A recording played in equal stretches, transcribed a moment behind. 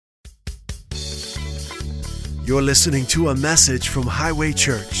You're listening to a message from Highway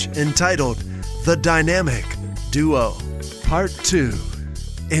Church entitled The Dynamic Duo, Part 2.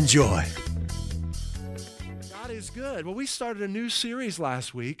 Enjoy. God is good. Well, we started a new series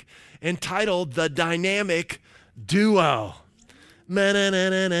last week entitled The Dynamic Duo. Batman.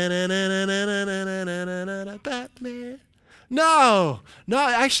 No,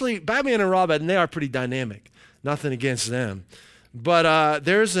 actually, Batman and Robin, they are pretty dynamic. Nothing against them. But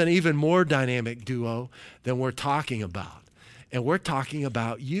there's an even more dynamic duo than we're talking about. And we're talking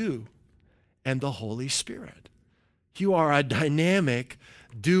about you and the Holy Spirit. You are a dynamic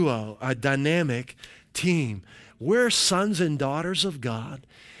duo, a dynamic team. We're sons and daughters of God,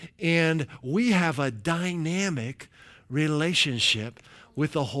 and we have a dynamic relationship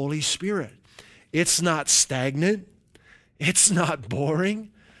with the Holy Spirit. It's not stagnant. It's not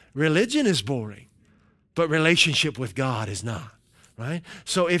boring. Religion is boring, but relationship with God is not. Right?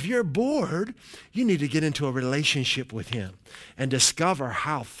 So if you're bored, you need to get into a relationship with Him and discover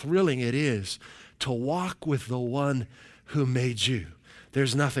how thrilling it is to walk with the one who made you.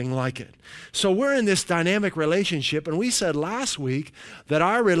 There's nothing like it. So we're in this dynamic relationship, and we said last week that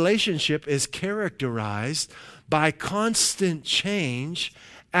our relationship is characterized by constant change,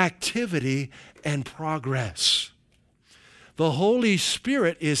 activity, and progress. The Holy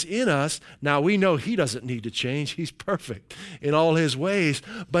Spirit is in us. Now, we know He doesn't need to change. He's perfect in all His ways,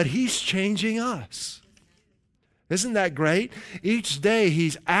 but He's changing us. Isn't that great? Each day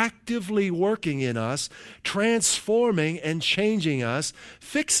He's actively working in us, transforming and changing us,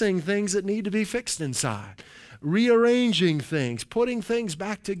 fixing things that need to be fixed inside, rearranging things, putting things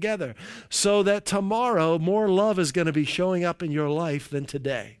back together so that tomorrow more love is going to be showing up in your life than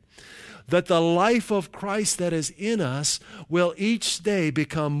today. That the life of Christ that is in us will each day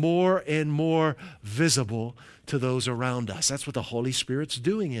become more and more visible to those around us. That's what the Holy Spirit's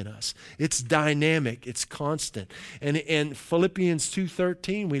doing in us. It's dynamic. It's constant. And in Philippians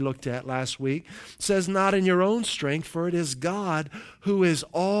 2:13 we looked at last week, says, not in your own strength, for it is God who is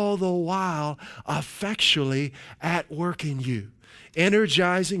all the while effectually at work in you,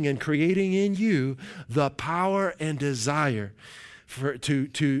 energizing and creating in you the power and desire to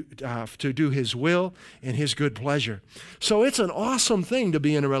do His will and His good pleasure. So it's an awesome thing to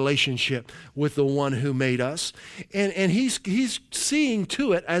be in a relationship with the one who made us. And He's seeing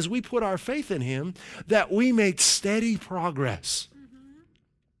to it, as we put our faith in Him, that we make steady progress. Mm-hmm.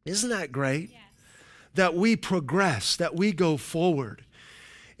 Isn't that great? Yes. That we progress, that we go forward.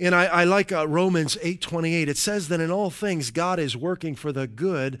 And I like Romans 8:28. It says that in all things God is working for the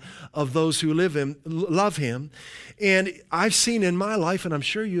good of those who love Him. And I've seen in my life, and I'm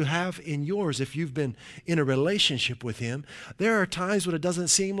sure you have in yours, if you've been in a relationship with Him, there are times when it doesn't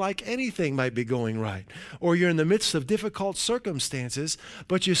seem like anything might be going right. Or you're in the midst of difficult circumstances,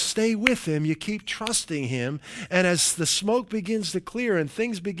 but you stay with Him, you keep trusting Him, and as the smoke begins to clear and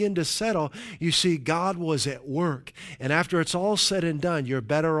things begin to settle, you see God was at work. And after it's all said and done, you're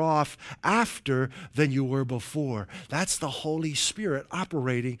better off after than you were before. That's the Holy Spirit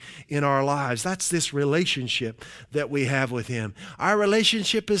operating in our lives. That's this relationship that we have with Him. Our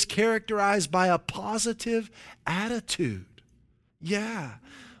relationship is characterized by a positive attitude. Yeah.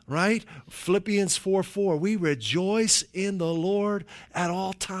 Right? Philippians 4:4, we rejoice in the Lord at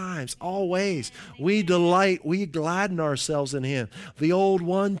all times, always. We delight, we gladden ourselves in Him. The old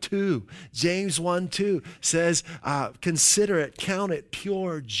 1:2, James 1:2 says, consider it, count it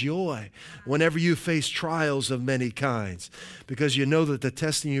pure joy whenever you face trials of many kinds, because you know that the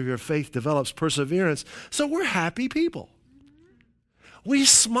testing of your faith develops perseverance. So we're happy people. We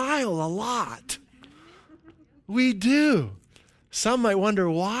smile a lot. We do. Some might wonder,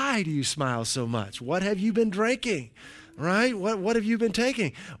 why do you smile so much? What have you been drinking? Right? What have you been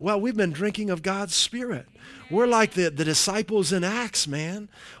taking? Well, we've been drinking of God's Spirit. We're like the disciples in Acts, man.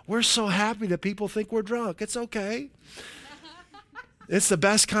 We're so happy that people think we're drunk. It's okay. It's the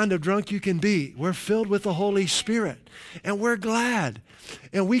best kind of drunk you can be. We're filled with the Holy Spirit, and we're glad.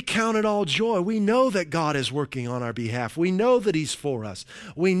 And we count it all joy. We know that God is working on our behalf. We know that He's for us.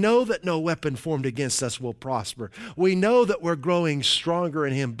 We know that no weapon formed against us will prosper. We know that we're growing stronger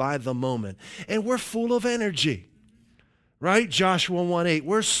in Him by the moment. And we're full of energy. Right? Joshua 1:8.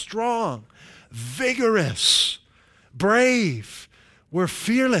 We're strong, vigorous, brave. We're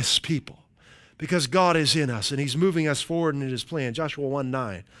fearless people because God is in us and He's moving us forward in His plan. Joshua 1:9.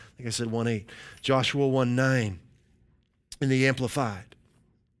 I think I said 1:8. Joshua 1:9 in the Amplified.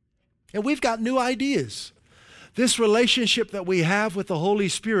 And we've got new ideas. This relationship that we have with the Holy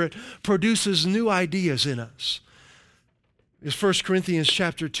Spirit produces new ideas in us. 1 Corinthians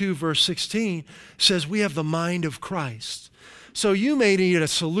chapter 2, verse 16 says we have the mind of Christ. So you may need a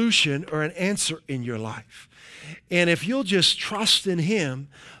solution or an answer in your life. And if you'll just trust in Him,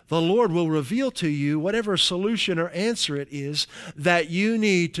 the Lord will reveal to you whatever solution or answer it is that you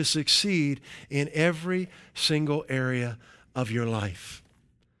need to succeed in every single area of your life.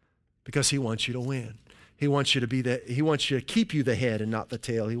 Because He wants you to win. He wants you to keep you the head and not the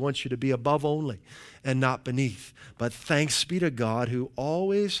tail. He wants you to be above only and not beneath. But thanks be to God who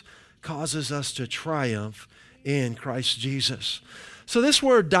always causes us to triumph in Christ Jesus. So this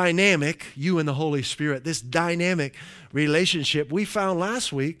word dynamic, you and the Holy Spirit, this dynamic relationship, we found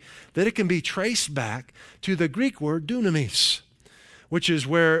last week that it can be traced back to the Greek word dunamis, which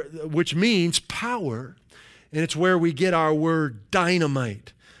means power, and it's where we get our word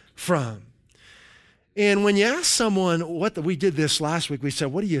dynamite from. And when you ask someone we did this last week, we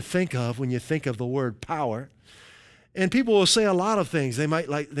said, what do you think of when you think of the word power? And people will say a lot of things. They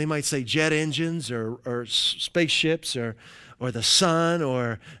might say jet engines or spaceships or the sun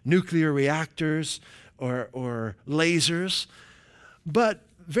or nuclear reactors or lasers. But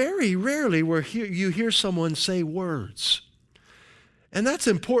very rarely you hear someone say words. And that's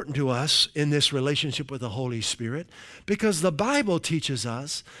important to us in this relationship with the Holy Spirit, because the Bible teaches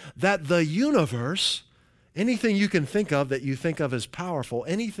us that the universe, anything you can think of that you think of as powerful,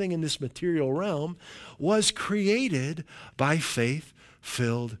 anything in this material realm, was created by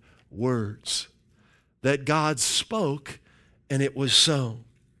faith-filled words that God spoke, and it was so.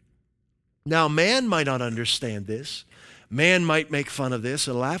 Now, man might not understand this. Man might make fun of this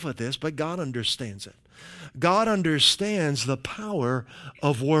and laugh at this, but God understands it. God understands the power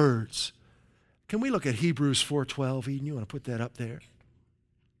of words. Can we look at Hebrews 4:12? Eden, you want to put that up there?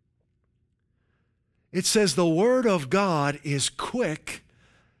 It says the word of God is quick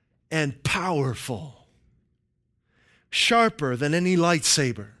and powerful, sharper than any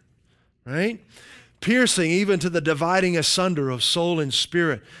lightsaber, right? Piercing even to the dividing asunder of soul and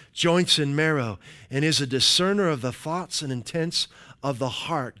spirit, joints and marrow, and is a discerner of the thoughts and intents of the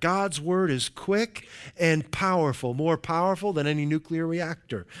heart. God's word is quick and powerful, more powerful than any nuclear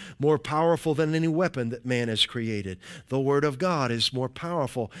reactor, more powerful than any weapon that man has created. The word of God is more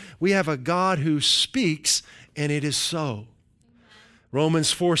powerful. We have a God who speaks, and it is so.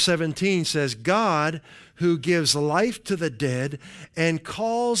 Romans 4:17 says, God who gives life to the dead and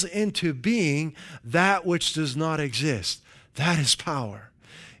calls into being that which does not exist. That is power.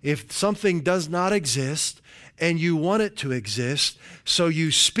 If something does not exist and you want it to exist, so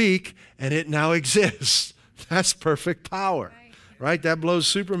you speak and it now exists. That's perfect power, right? That blows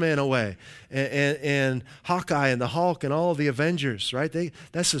Superman away and Hawkeye and the Hulk and all the Avengers, right?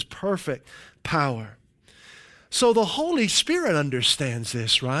 That's his perfect power. So the Holy Spirit understands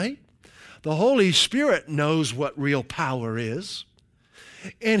this, right? The Holy Spirit knows what real power is,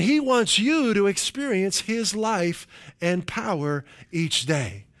 and He wants you to experience His life and power each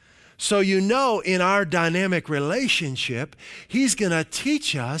day. So in our dynamic relationship, He's going to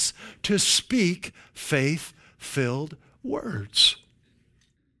teach us to speak faith-filled words.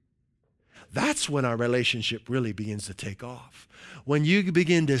 That's when our relationship really begins to take off. When you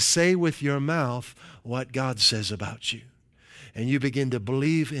begin to say with your mouth what God says about you, and you begin to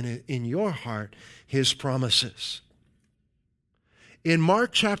believe in your heart His promises. In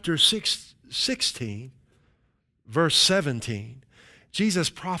Mark chapter 16, verse 17, Jesus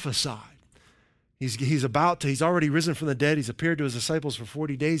prophesied. He's already risen from the dead. He's appeared to His disciples for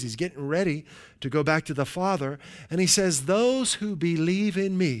 40 days. He's getting ready to go back to the Father. And He says, those who believe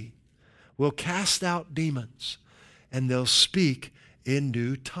in me will cast out demons, and they'll speak in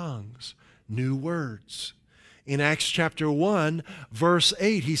new tongues, new words. In Acts chapter 1, verse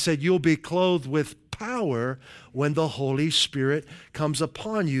 8, He said, you'll be clothed with power when the Holy Spirit comes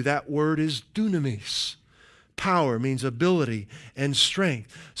upon you. That word is dunamis. Power means ability and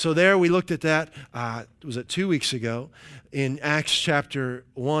strength. So there we looked at that, was it 2 weeks ago, in Acts chapter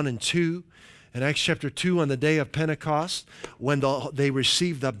 1 and 2. In Acts chapter 2, on the day of Pentecost, when they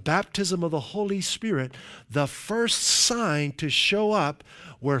received the baptism of the Holy Spirit, the first sign to show up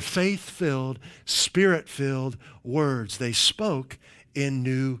were faith-filled, spirit-filled words. They spoke in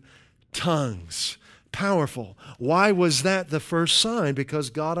new tongues. Powerful. Why was that the first sign? Because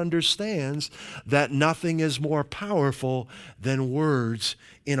God understands that nothing is more powerful than words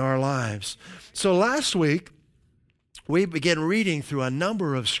in our lives. So last week, we began reading through a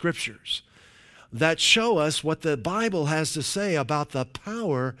number of scriptures that show us what the Bible has to say about the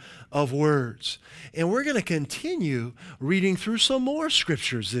power of words. And we're going to continue reading through some more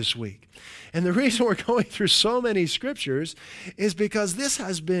scriptures this week. And the reason we're going through so many scriptures is because this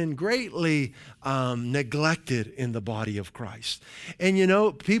has been greatly neglected in the body of Christ. And you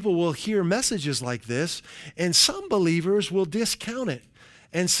know, people will hear messages like this, and some believers will discount it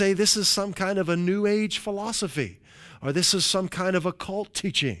and say this is some kind of a New Age philosophy, or this is some kind of occult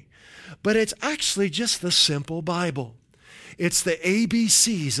teaching. But it's actually just the simple Bible. It's the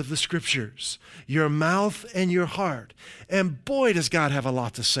ABCs of the scriptures, your mouth and your heart. And boy, does God have a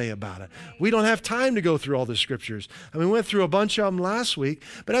lot to say about it. We don't have time to go through all the scriptures. I mean, we went through a bunch of them last week,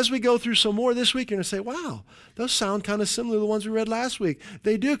 but as we go through some more this week, you're going to say, wow, those sound kind of similar to the ones we read last week.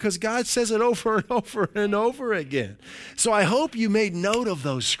 They do, because God says it over and over and over again. So I hope you made note of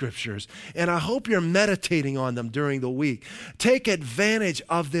those scriptures, and I hope you're meditating on them during the week. Take advantage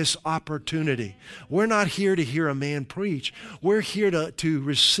of this opportunity. We're not here to hear a man preach. We're here to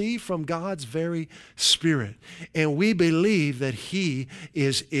receive from God's very Spirit. And we believe that He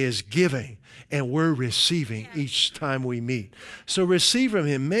is giving, and we're receiving each time we meet. So receive from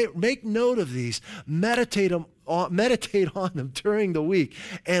Him. Make note of these. Meditate on them during the week,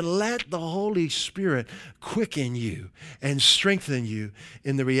 and let the Holy Spirit quicken you and strengthen you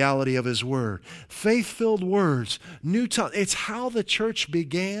in the reality of His Word. Faith-filled words, new tongue. It's how the church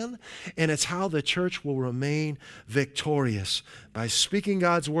began, and it's how the church will remain victorious, by speaking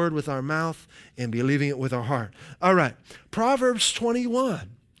God's Word with our mouth and believing it with our heart. All right, Proverbs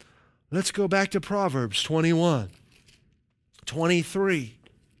 21. Let's go back to Proverbs 21, 23.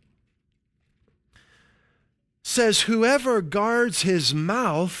 Says, whoever guards his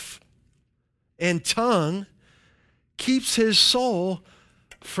mouth and tongue keeps his soul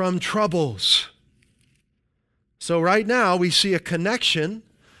from troubles. So right now we see a connection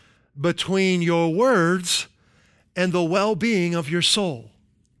between your words and the well-being of your soul.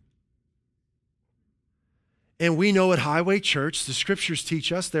 And we know at Highway Church, the scriptures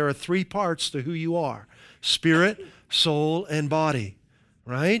teach us there are 3 parts to who you are: spirit, soul, and body,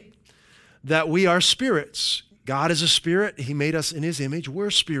 right? That we are spirits. God is a spirit. He made us in His image.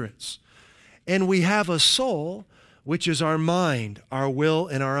 We're spirits. And we have a soul, which is our mind, our will,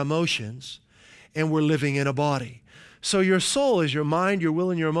 and our emotions. And we're living in a body. So your soul is your mind, your will,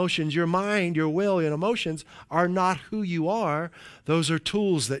 and your emotions. Your mind, your will, and emotions are not who you are. Those are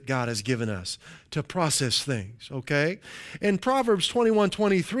tools that God has given us to process things, okay? And Proverbs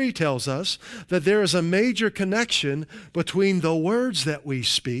 21:23 tells us that there is a major connection between the words that we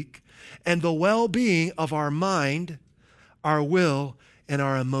speak and the well-being of our mind, our will, and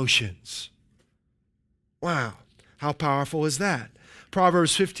our emotions. Wow, how powerful is that?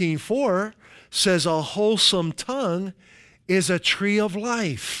 Proverbs 15:4 says a wholesome tongue is a tree of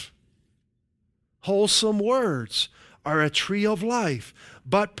life. Wholesome words are a tree of life,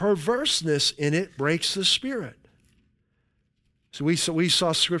 but perverseness in it breaks the spirit. So we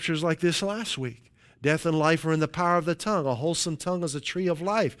saw scriptures like this last week. Death and life are in the power of the tongue. A wholesome tongue is a tree of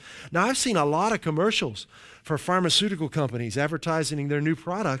life. Now, I've seen a lot of commercials for pharmaceutical companies advertising their new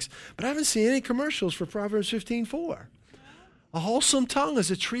products, but I haven't seen any commercials for Proverbs 15:4. A wholesome tongue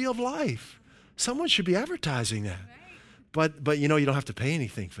is a tree of life. Someone should be advertising that. But you know, you don't have to pay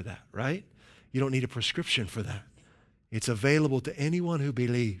anything for that, right? You don't need a prescription for that. It's available to anyone who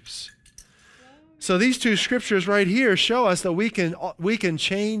believes. So these 2 scriptures right here show us that we can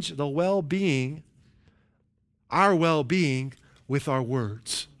change the well-being, our well-being, with our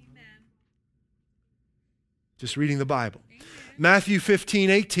words. Amen. Just reading the Bible. Amen. Matthew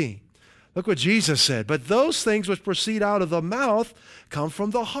 15:18. Look what Jesus said. But those things which proceed out of the mouth come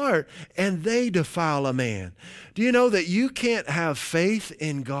from the heart, and they defile a man. Do you know that you can't have faith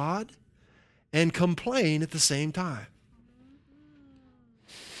in God and complain at the same time?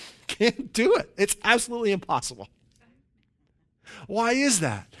 Can't do it. It's absolutely impossible. Why is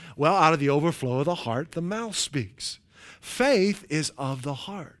that? Well, out of the overflow of the heart, the mouth speaks. Faith is of the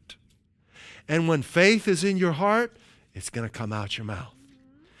heart. And when faith is in your heart, it's going to come out your mouth.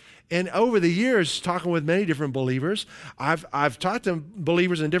 And over the years, talking with many different believers, I've talked to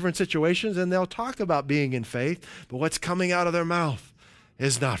believers in different situations, and they'll talk about being in faith, but what's coming out of their mouth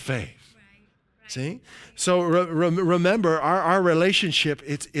is not faith. Right. See? So remember, our relationship,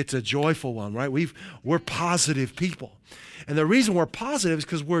 it's a joyful one, right? We're positive people. And the reason we're positive is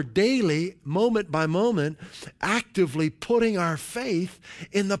because we're daily, moment by moment, actively putting our faith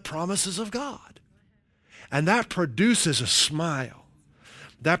in the promises of God. And that produces a smile.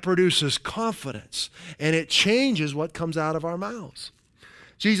 That produces confidence, and it changes what comes out of our mouths.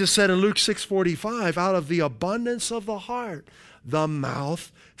 Jesus said in Luke 6:45, out of the abundance of the heart, the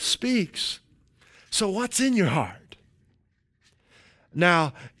mouth speaks. So what's in your heart?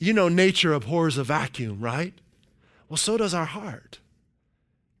 Now, you know nature abhors a vacuum, right? Well, so does our heart.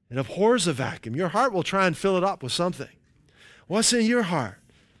 It abhors a vacuum. Your heart will try and fill it up with something. What's in your heart?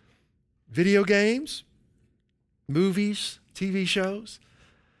 Video games? Movies? TV shows?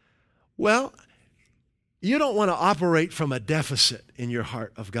 Well, you don't want to operate from a deficit in your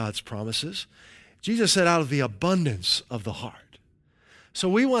heart of God's promises. Jesus said, out of the abundance of the heart. So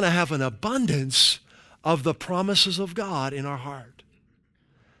we want to have an abundance of the promises of God in our heart.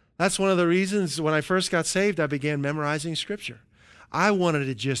 That's one of the reasons when I first got saved, I began memorizing Scripture. I wanted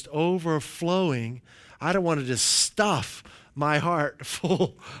it just overflowing. I don't want to just stuff my heart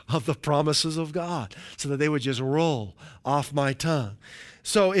full of the promises of God so that they would just roll off my tongue.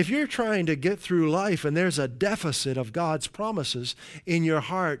 So if you're trying to get through life and there's a deficit of God's promises in your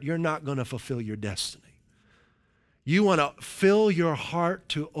heart, you're not going to fulfill your destiny. You want to fill your heart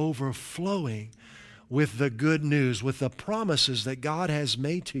to overflowing with the good news, with the promises that God has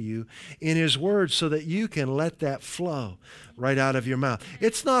made to you in His Word so that you can let that flow right out of your mouth.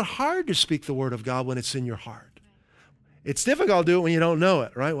 It's not hard to speak the Word of God when it's in your heart. It's difficult to do it when you don't know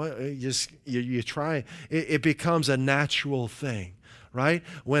it, right? Well, you try. It becomes a natural thing, right?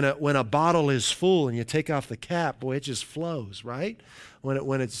 When a bottle is full and you take off the cap, boy, it just flows, right?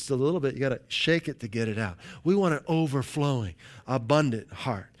 When it's a little bit, you got to shake it to get it out. We want an overflowing, abundant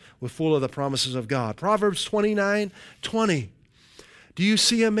heart. We're full of the promises of God. Proverbs 29:20. Do you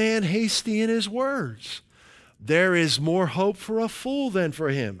see a man hasty in his words? There is more hope for a fool than for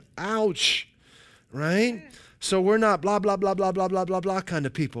him. Ouch, right? So we're not blah, blah, blah, blah, blah, blah, blah, blah kind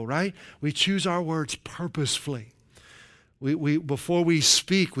of people, right? We choose our words purposefully. We before we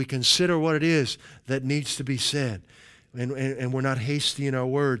speak, we consider what it is that needs to be said. And we're not hasty in our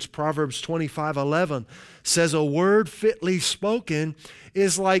words. Proverbs 25:11 says, a word fitly spoken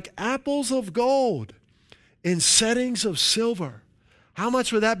is like apples of gold in settings of silver. How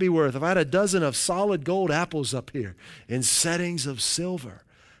much would that be worth? If I had a dozen of solid gold apples up here in settings of silver,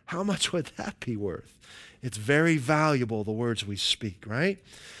 how much would that be worth? It's very valuable, the words we speak, right?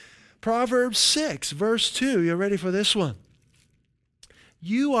 Proverbs 6, verse 2. You ready for this one?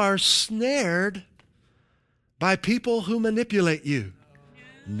 You are snared by people who manipulate you.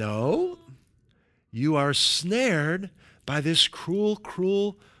 No, you are snared by this cruel,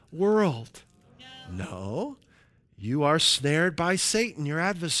 cruel world. No, you are snared by Satan, your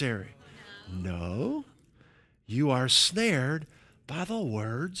adversary. No, you are snared by the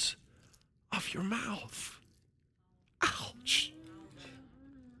words of your mouth. Ouch.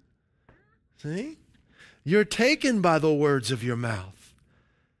 See? You're taken by the words of your mouth.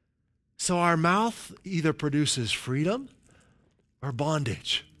 So our mouth either produces freedom or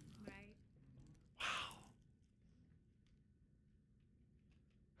bondage. Right. Wow.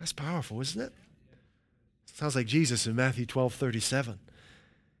 That's powerful, isn't it? Sounds like Jesus in Matthew 12:37.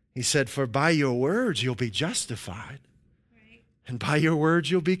 He said, for by your words you'll be justified, right, and by your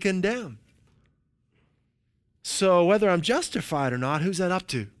words you'll be condemned. So whether I'm justified or not, who's that up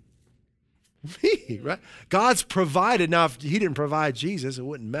to? Me, right? God's provided. Now, if He didn't provide Jesus, it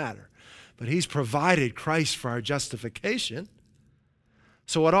wouldn't matter. But He's provided Christ for our justification.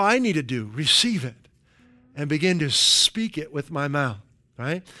 So what do I need to do? Receive it and begin to speak it with my mouth,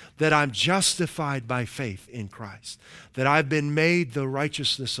 right? That I'm justified by faith in Christ. That I've been made the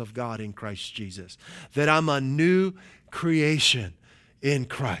righteousness of God in Christ Jesus. That I'm a new creation in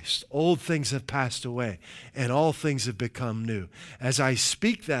Christ. Old things have passed away and all things have become new. As I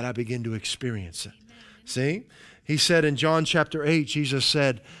speak that, I begin to experience it. Amen. See? He said in John chapter 8, Jesus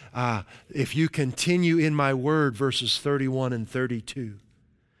said, if you continue in my word, verses 31 and 32,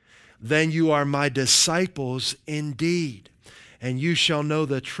 then you are my disciples indeed, and you shall know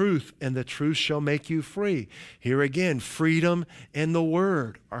the truth, and the truth shall make you free. Here again, freedom and the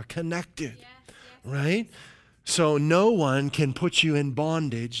word are connected, right? So no one can put you in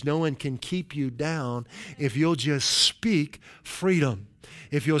bondage. No one can keep you down if you'll just speak freedom.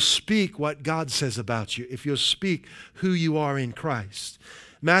 If you'll speak what God says about you, if you'll speak who you are in Christ.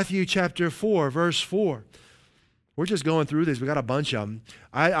 Matthew chapter 4, verse 4. We're just going through this. We got a bunch of them.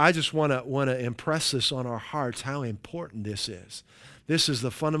 I just want to impress this on our hearts, how important this is. This is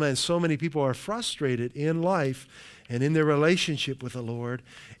the fundamental. So many people are frustrated in life and in their relationship with the Lord.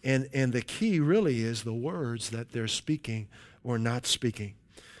 And the key really is the words that they're speaking or not speaking.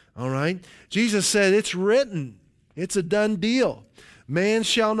 All right? Jesus said, it's written. It's a done deal. Man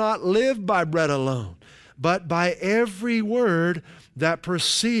shall not live by bread alone, but by every word that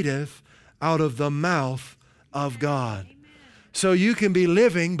proceedeth out of the mouth of God. Amen. So you can be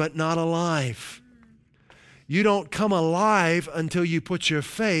living but not alive. You don't come alive until you put your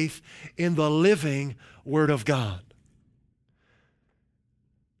faith in the living Word of God.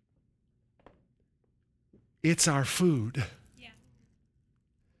 It's our food. Yeah.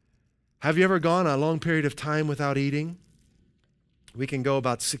 Have you ever gone a long period of time without eating? We can go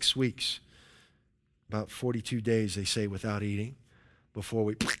about 6 weeks, about 42 days, they say, without eating before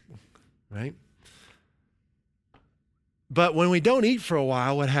we, right? But when we don't eat for a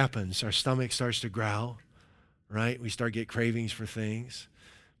while, what happens? Our stomach starts to growl, right? We start to get cravings for things.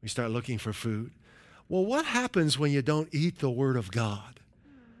 We start looking for food. Well, what happens when you don't eat the Word of God?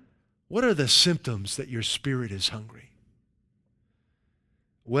 What are the symptoms that your spirit is hungry?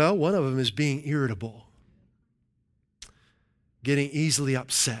 Well, one of them is being irritable, getting easily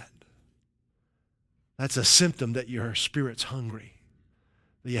upset. That's a symptom that your spirit's hungry,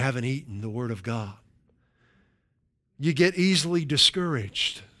 that you haven't eaten the Word of God. You get easily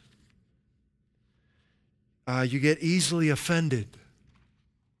discouraged. You get easily offended.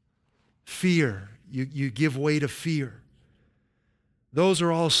 Fear. You give way to fear. Those are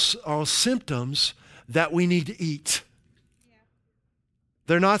all symptoms that we need to eat. Yeah.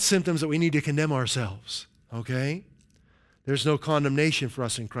 They're not symptoms that we need to condemn ourselves, okay? There's no condemnation for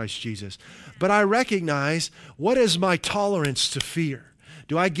us in Christ Jesus. But I recognize, what is my tolerance to fear?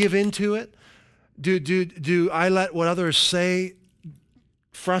 Do I give in to it? Do I let what others say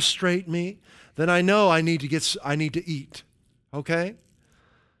frustrate me? Then I know I need to eat, okay?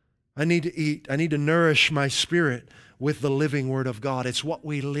 I need to eat. I need to nourish my spirit with the living Word of God. It's what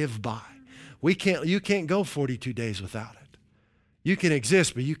we live by. You can't go 42 days without it. You can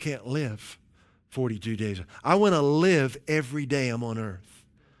exist, but you can't live 42 days. I want to live every day I'm on earth.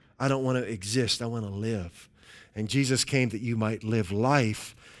 I don't want to exist. I want to live. And Jesus came that you might live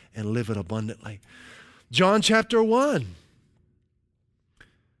life and live it abundantly. John chapter 1.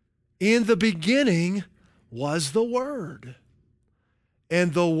 In the beginning was the Word,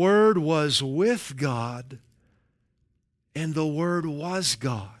 and the Word was with God, and the Word was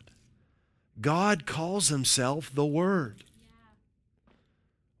God. God calls Himself the Word.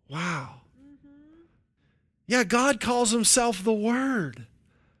 Yeah. Wow. Mm-hmm. Yeah, God calls Himself the Word.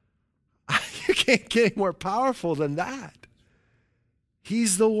 You can't get any more powerful than that.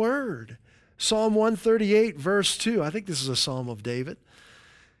 He's the Word. Psalm 138, verse 2. I think this is a Psalm of David.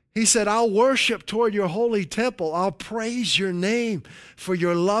 He said, I'll worship toward your holy temple. I'll praise your name for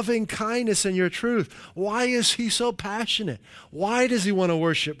your loving kindness and your truth. Why is he so passionate? Why does he want to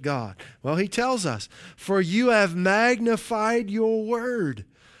worship God? Well, he tells us, for you have magnified your word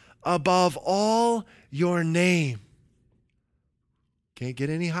above all your name. Can't get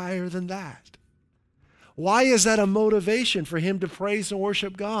any higher than that. Why is that a motivation for him to praise and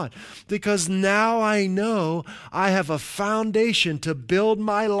worship God? Because now I know I have a foundation to build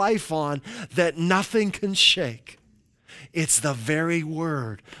my life on that nothing can shake. It's the very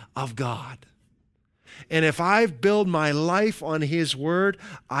Word of God. And if I build my life on His Word,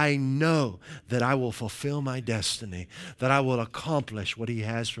 I know that I will fulfill my destiny, that I will accomplish what He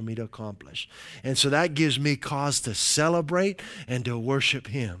has for me to accomplish. And so that gives me cause to celebrate and to worship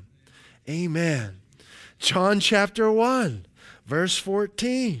Him. Amen. John chapter 1, verse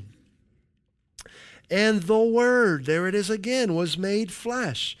 14. And the Word, there it is again, was made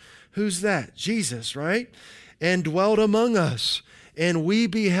flesh. Who's that? Jesus, right? And dwelt among us. And we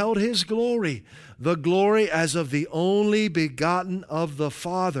beheld His glory, the glory as of the only begotten of the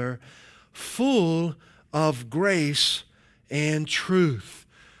Father, full of grace and truth.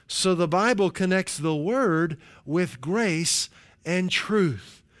 So the Bible connects the Word with grace and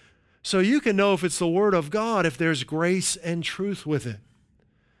truth. So you can know if it's the Word of God if there's grace and truth with it.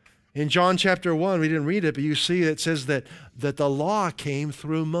 In John chapter 1, we didn't read it, but you see it says that the law came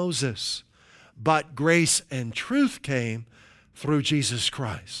through Moses, but grace and truth came through Jesus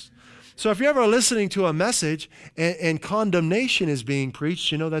Christ. So if you're ever listening to a message and condemnation is being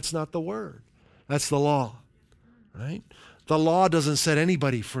preached, you know that's not the Word. That's the law, right? The law doesn't set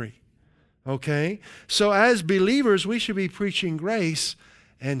anybody free, okay? So as believers, we should be preaching grace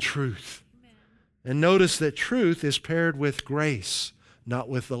and truth. Amen. And notice that truth is paired with grace, not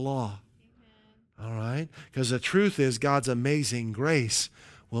with the law. Amen. All right? Because the truth is God's amazing grace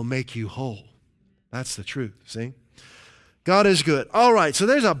will make you whole. That's the truth, see? God is good. All right, so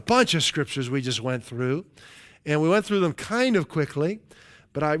there's a bunch of scriptures we just went through, and we went through them kind of quickly,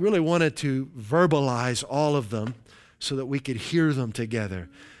 but I really wanted to verbalize all of them so that we could hear them together.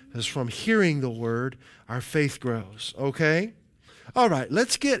 Because from hearing the Word, our faith grows, okay? All right,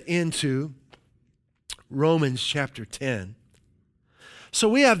 let's get into Romans chapter 10. So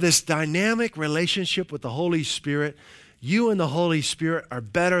we have this dynamic relationship with the Holy Spirit. You and the Holy Spirit are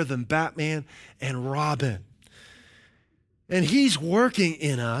better than Batman and Robin. And He's working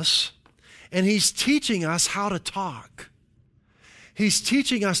in us, and He's teaching us how to talk. He's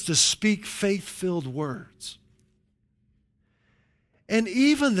teaching us to speak faith-filled words. And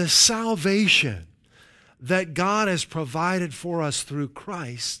even the salvation that God has provided for us through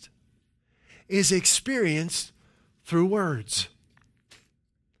Christ is experienced through words.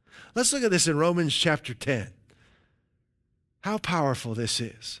 Let's look at this in Romans chapter 10. How powerful this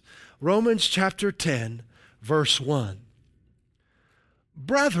is. Romans chapter 10, verse 1.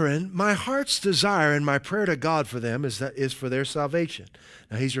 Brethren, my heart's desire and my prayer to God for them is for their salvation.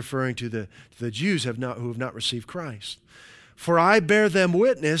 Now he's referring to the Jews who have not received Christ. For I bear them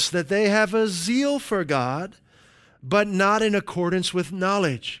witness that they have a zeal for God, but not in accordance with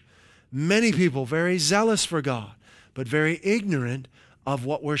knowledge. Many people very zealous for God, but very ignorant of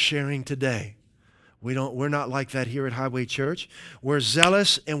what we're sharing today. We're not like that here at Highway Church. We're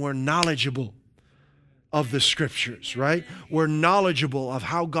zealous and we're knowledgeable of the Scriptures, right? We're knowledgeable of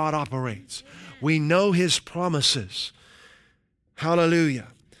how God operates. We know His promises. Hallelujah.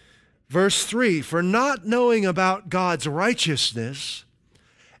 Verse 3, for not knowing about God's righteousness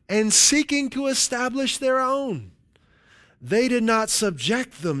and seeking to establish their own, they did not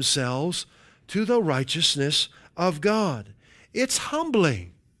subject themselves to the righteousness of God. It's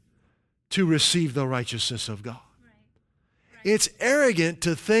humbling to receive the righteousness of God. It's arrogant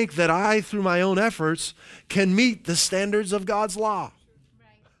to think that I, through my own efforts, can meet the standards of God's law.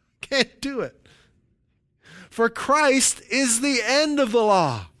 Can't do it. For Christ is the end of the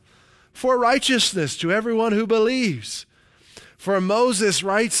law for righteousness to everyone who believes. For Moses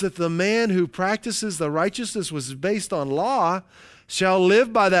writes that the man who practices the righteousness was based on law shall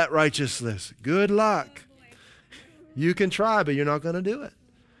live by that righteousness. Good luck. You can try, but you're not going to do it.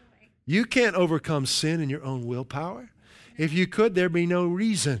 You can't overcome sin in your own willpower. If you could, there'd be no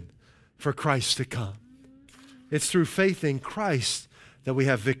reason for Christ to come. It's through faith in Christ that we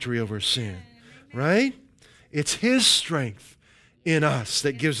have victory over sin, right? It's His strength in us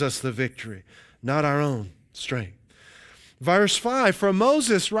that gives us the victory, not our own strength. Verse 5, for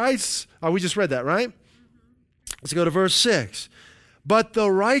Moses writes, we just read that, right? Let's go to verse 6. But the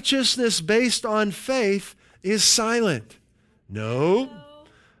righteousness based on faith is silent. No,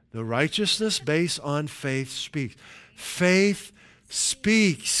 the righteousness based on faith speaks. Faith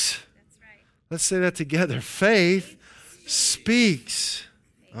speaks. That's right. Let's say that together. Faith speaks.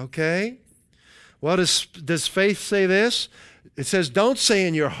 Okay? Well, does faith say this? It says, don't say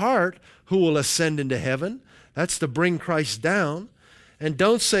in your heart, who will ascend into heaven? That's to bring Christ down. And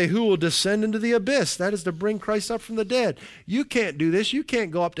don't say, who will descend into the abyss? That is to bring Christ up from the dead. You can't do this. You can't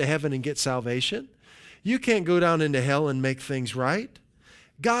go up to heaven and get salvation. You can't go down into hell and make things right.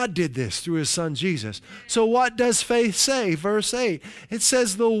 God did this through His Son Jesus. So what does faith say? Verse 8, it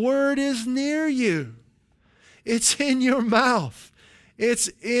says the word is near you. It's in your mouth. It's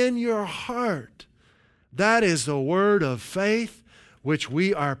in your heart. That is the word of faith which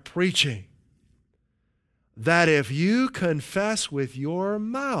we are preaching. That if you confess with your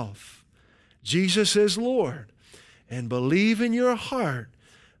mouth Jesus is Lord and believe in your heart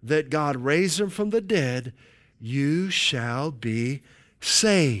that God raised Him from the dead, you shall be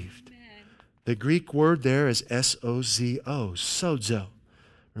saved. Amen. The Greek word there is S-O-Z-O, sozo.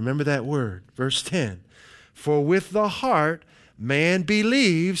 Remember that word. Verse 10. For with the heart man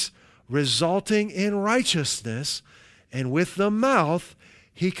believes, resulting in righteousness, and with the mouth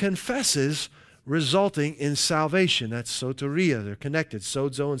he confesses, resulting in salvation. That's soteria. They're connected,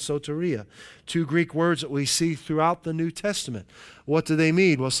 sozo and soteria. Two Greek words that we see throughout the New Testament. What do they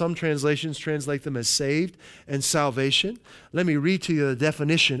mean? Well, some translations translate them as saved and salvation. Let me read to you the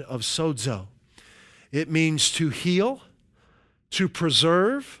definition of sozo. It means to heal, to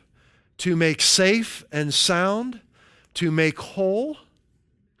preserve, to make safe and sound, to make whole,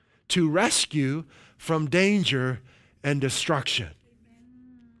 to rescue from danger and destruction.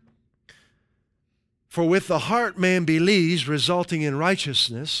 For with the heart man believes, resulting in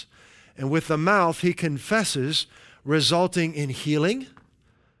righteousness, and with the mouth he confesses, resulting in healing,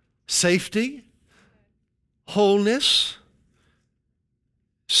 safety, wholeness,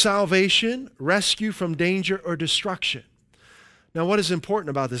 salvation, rescue from danger or destruction. Now, what is important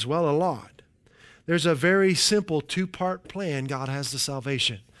about this? Well, a lot. There's a very simple two-part plan God has to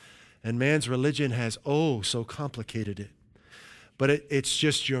salvation. And man's religion has, so complicated it. But it's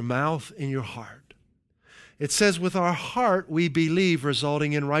just your mouth and your heart. It says, with our heart we believe,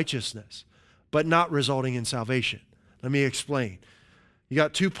 resulting in righteousness, but not resulting in salvation. Let me explain. You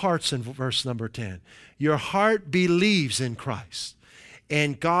got two parts in verse number 10. Your heart believes in Christ,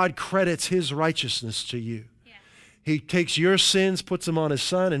 and God credits His righteousness to you. Yes. He takes your sins, puts them on His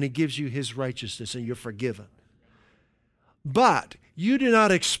Son, and He gives you His righteousness, and you're forgiven. But you do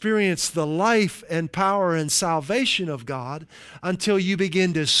not experience the life and power and salvation of God until you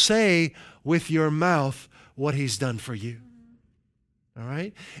begin to say with your mouth what He's done for you. All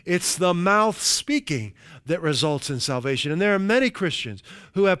right? It's the mouth speaking that results in salvation. And there are many Christians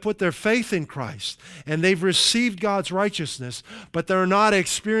who have put their faith in Christ and they've received God's righteousness, but they're not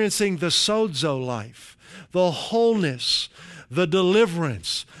experiencing the sozo life, the wholeness, the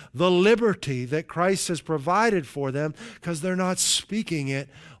deliverance, the liberty that Christ has provided for them because they're not speaking it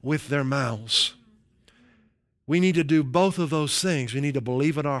with their mouths. We need to do both of those things. We need to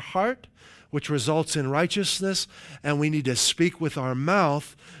believe in our heart, which results in righteousness, and we need to speak with our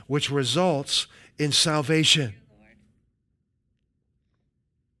mouth, which results in salvation.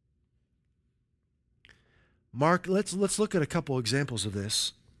 Mark, let's look at a couple examples of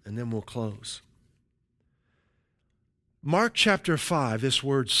this, and then we'll close. Mark chapter 5, this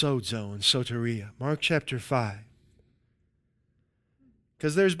word sozo and soteria. Mark chapter 5.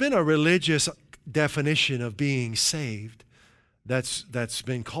 Because there's been a religious definition of being saved that's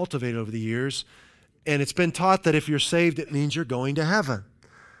been cultivated over the years, and it's been taught that if you're saved, it means you're going to heaven.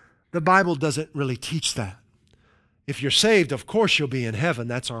 The Bible doesn't really teach that. If you're saved, of course you'll be in heaven.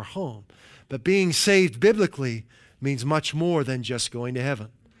 That's our home. But being saved biblically means much more than just going to heaven.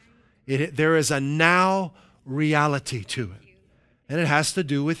 There is a now reality to it, and it has to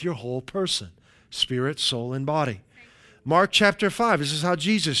do with your whole person, spirit, soul, and body. Mark chapter 5, this is how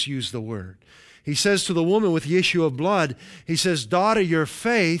Jesus used the word. He says to the woman with the issue of blood, He says, "Daughter, your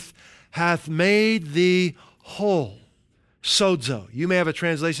faith hath made thee whole." Sozo. You may have a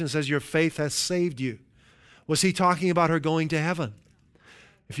translation that says, "Your faith hath saved you." Was He talking about her going to heaven?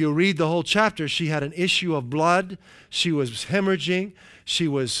 If you read the whole chapter, she had an issue of blood. She was hemorrhaging. She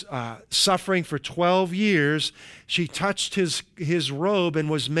was suffering for 12 years. She touched his robe and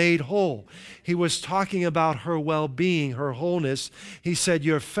was made whole. He was talking about her well-being, her wholeness. He said,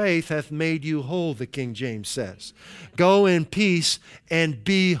 "Your faith hath made you whole," the King James says. Go in peace and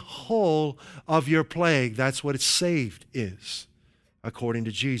be whole of your plague. That's what saved is, according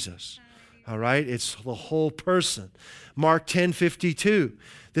to Jesus. All right? It's the whole person. Mark 10:52.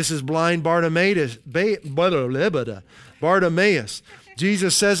 This is blind Bartimaeus.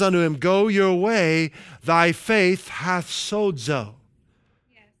 Jesus says unto him, "Go your way, thy faith hath sozo,"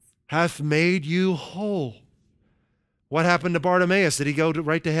 hath made you whole. What happened to Bartimaeus? Did he go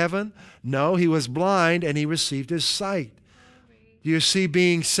right to heaven? No, he was blind and he received his sight. Do you see,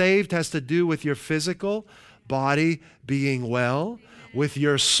 being saved has to do with your physical body being well, with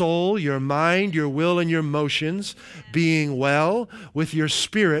your soul, your mind, your will, and your emotions being well, with your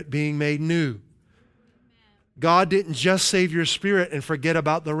spirit being made new. God didn't just save your spirit and forget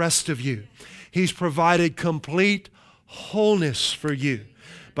about the rest of you. He's provided complete wholeness for you.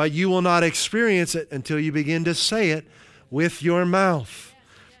 But you will not experience it until you begin to say it with your mouth.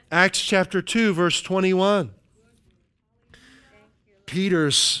 Acts chapter 2, verse 21.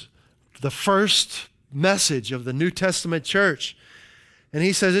 Peter's, the first message of the New Testament church. And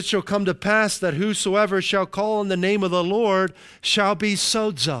he says, "It shall come to pass that whosoever shall call on the name of the Lord shall be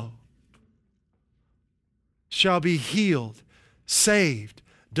sozo," shall be healed, saved,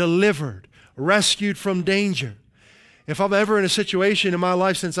 delivered, rescued from danger. If I'm ever in a situation in my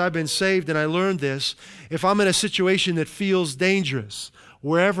life since I've been saved, and I learned this, if I'm in a situation that feels dangerous,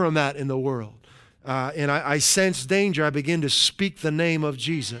 wherever I'm at in the world, and I sense danger, I begin to speak the name of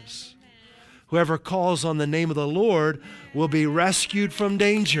Jesus. Whoever calls on the name of the Lord will be rescued from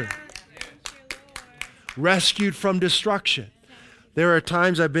danger, rescued from destruction. There are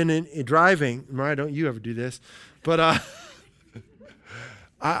times I've been in driving. Mariah, don't you ever do this? But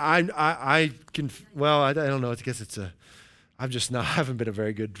I can. Well, I don't know. I guess I haven't been a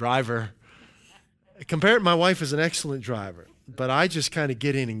very good driver. Compared, my wife is an excellent driver, but I just kind of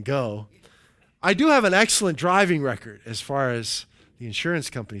get in and go. I do have an excellent driving record as far as the insurance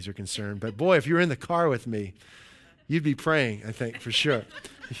companies are concerned. But boy, if you were in the car with me, you'd be praying, I think, for sure.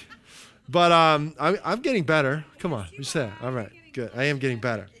 But I'm getting better. Come on, you said. All right, good. I am getting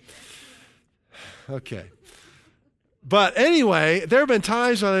better. Okay. But anyway, there have been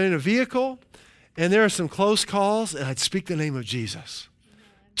times when I'm in a vehicle and there are some close calls and I'd speak the name of Jesus. Amen.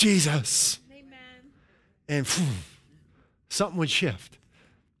 Jesus. Amen. And something would shift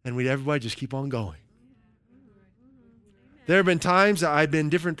and everybody just keep on going. There have been times that I've been in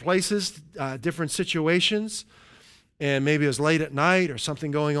different places, different situations, and maybe it was late at night or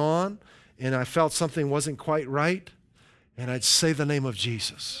something going on, and I felt something wasn't quite right, and I'd say the name of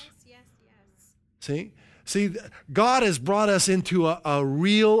Jesus. Yes. See, God has brought us into a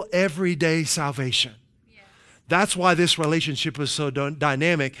real everyday salvation. Yes. That's why this relationship is so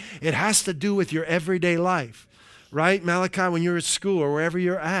dynamic. It has to do with your everyday life. right? Malachi, when you're at school or wherever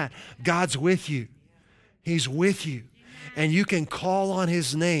you're at, God's with you. He's with you. And you can call on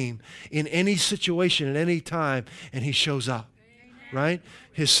His name in any situation at any time, and He shows up, right?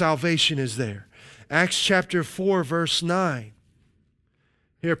 His salvation is there. Acts chapter 4, verse 9.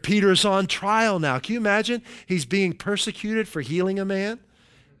 Here, Peter's on trial now. Can you imagine? He's being persecuted for healing a man.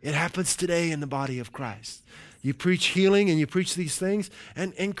 It happens today in the body of Christ. You preach healing and you preach these things,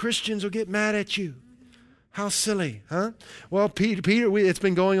 and Christians will get mad at you. How silly, huh? Well, Peter, it's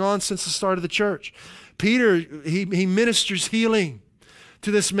been going on since the start of the church. Peter, he ministers healing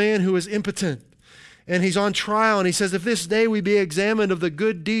to this man who is impotent. And he's on trial, and he says, if this day we be examined of the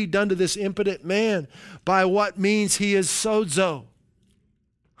good deed done to this impotent man, by what means he is sozo,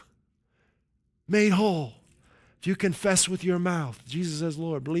 made whole. If you confess with your mouth, Jesus says,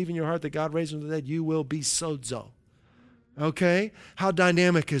 Lord, believe in your heart that God raised him from the dead, you will be sozo. Okay? How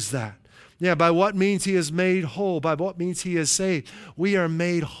dynamic is that? Yeah, by what means he is made whole, by what means he is saved. We are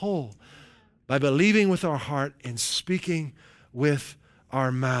made whole by believing with our heart and speaking with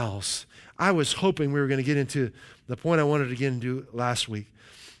our mouths. I was hoping we were going to get into the point I wanted to get into last week.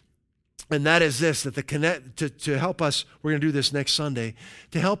 And that is this, that to help us, we're going to do this next Sunday,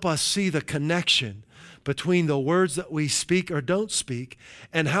 to help us see the connection between the words that we speak or don't speak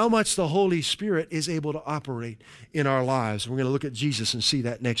and how much the Holy Spirit is able to operate in our lives. We're going to look at Jesus and see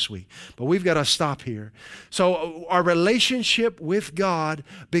that next week. But we've got to stop here. So our relationship with God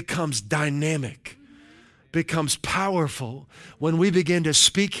becomes dynamic, becomes powerful when we begin to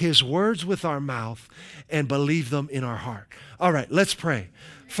speak His words with our mouth and believe them in our heart. All right, let's pray.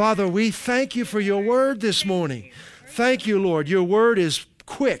 Father, we thank you for your word this morning. Thank you, Lord. Your word is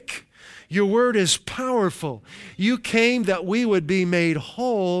quick. Your word is powerful. You came that we would be made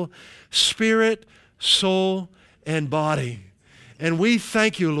whole, spirit, soul, and body. And we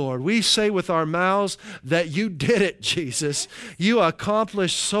thank you, Lord. We say with our mouths that you did it, Jesus. You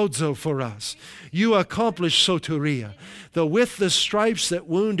accomplished sozo for us. You accomplished soteria. That with the stripes that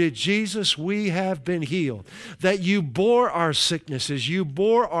wounded Jesus, we have been healed. That you bore our sicknesses. You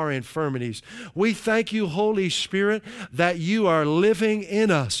bore our infirmities. We thank you, Holy Spirit, that you are living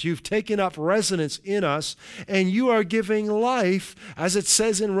in us. You've taken up residence in us, and you are giving life, as it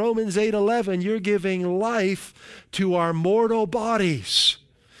says in Romans 8:11, you're giving life to our mortal bodies.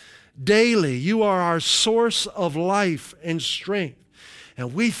 Daily, you are our source of life and strength.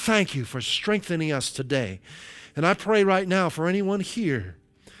 And we thank you for strengthening us today. And I pray right now for anyone here,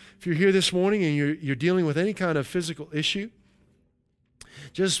 if you're here this morning and you're dealing with any kind of physical issue,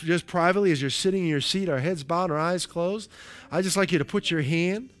 just privately as you're sitting in your seat, our heads bowed, our eyes closed, I'd just like you to put your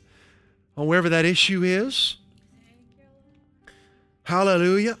hand on wherever that issue is.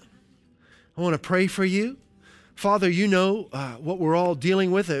 Hallelujah. I want to pray for you. Father, you know what we're all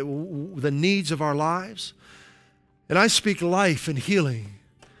dealing with, the needs of our lives. And I speak life and healing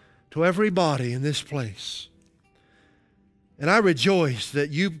to every body in this place. And I rejoice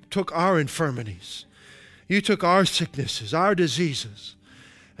that you took our infirmities. You took our sicknesses, our diseases,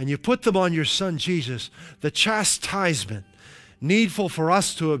 and you put them on your Son Jesus, the chastisement needful for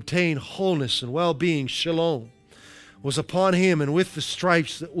us to obtain wholeness and well-being, shalom, was upon him, and with the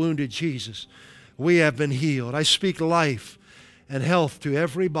stripes that wounded Jesus, we have been healed. I speak life and health to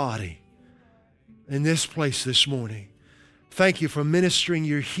every body in this place this morning. Thank you for ministering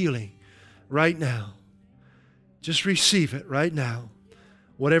your healing right now. Just receive it right now.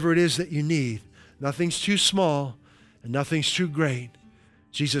 Whatever it is that you need, nothing's too small and nothing's too great.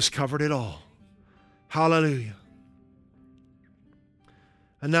 Jesus covered it all. Hallelujah.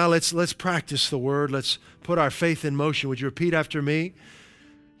 And now let's practice the word. Let's put our faith in motion. Would you repeat after me?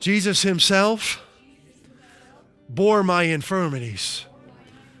 Jesus himself bore my infirmities,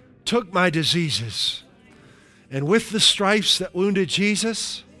 took my diseases, and with the stripes that wounded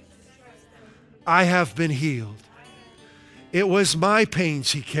Jesus, I have been healed. It was my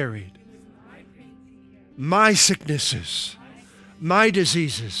pains he carried, my sicknesses, my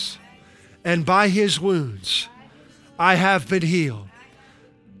diseases, and by his wounds, I have been healed.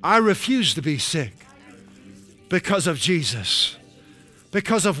 I refuse to be sick because of Jesus,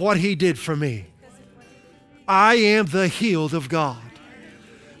 because of what he did for me. I am the healed of God.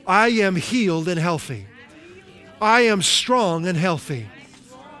 I am healed and healthy. I am strong and healthy.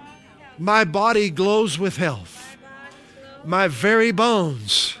 My body glows with health. My very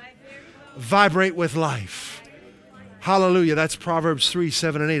bones vibrate with life. Hallelujah. That's Proverbs 3,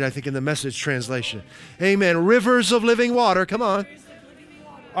 7, and 8, I think, in the Message translation. Amen. Rivers of living water, come on,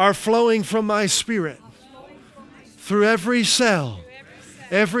 are flowing from my spirit through every cell,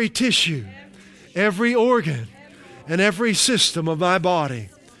 every tissue, every organ, and every system of my body.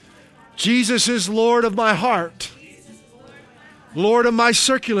 Jesus is Lord of my heart. Lord of my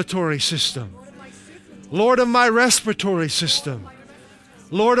circulatory system. Lord of my respiratory system.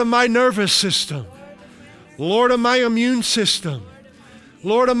 Lord of my nervous system. Lord of my immune system.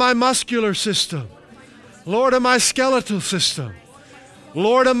 Lord of my muscular system. Lord of my skeletal system.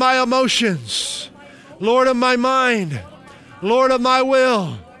 Lord of my emotions. Lord of my mind. Lord of my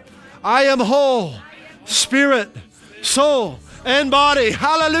will. I am whole, spirit, soul, and body.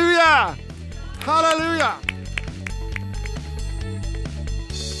 Hallelujah! Hallelujah!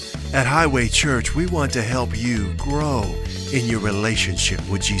 At Highway Church, we want to help you grow in your relationship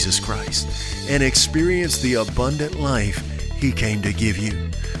with Jesus Christ and experience the abundant life He came to give you.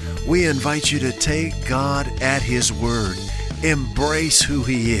 We invite you to take God at His word, embrace who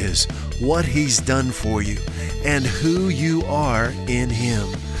He is, what He's done for you, and who you are in Him.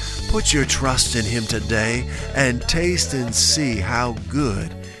 Put your trust in Him today and taste and see how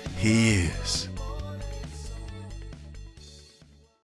good He is.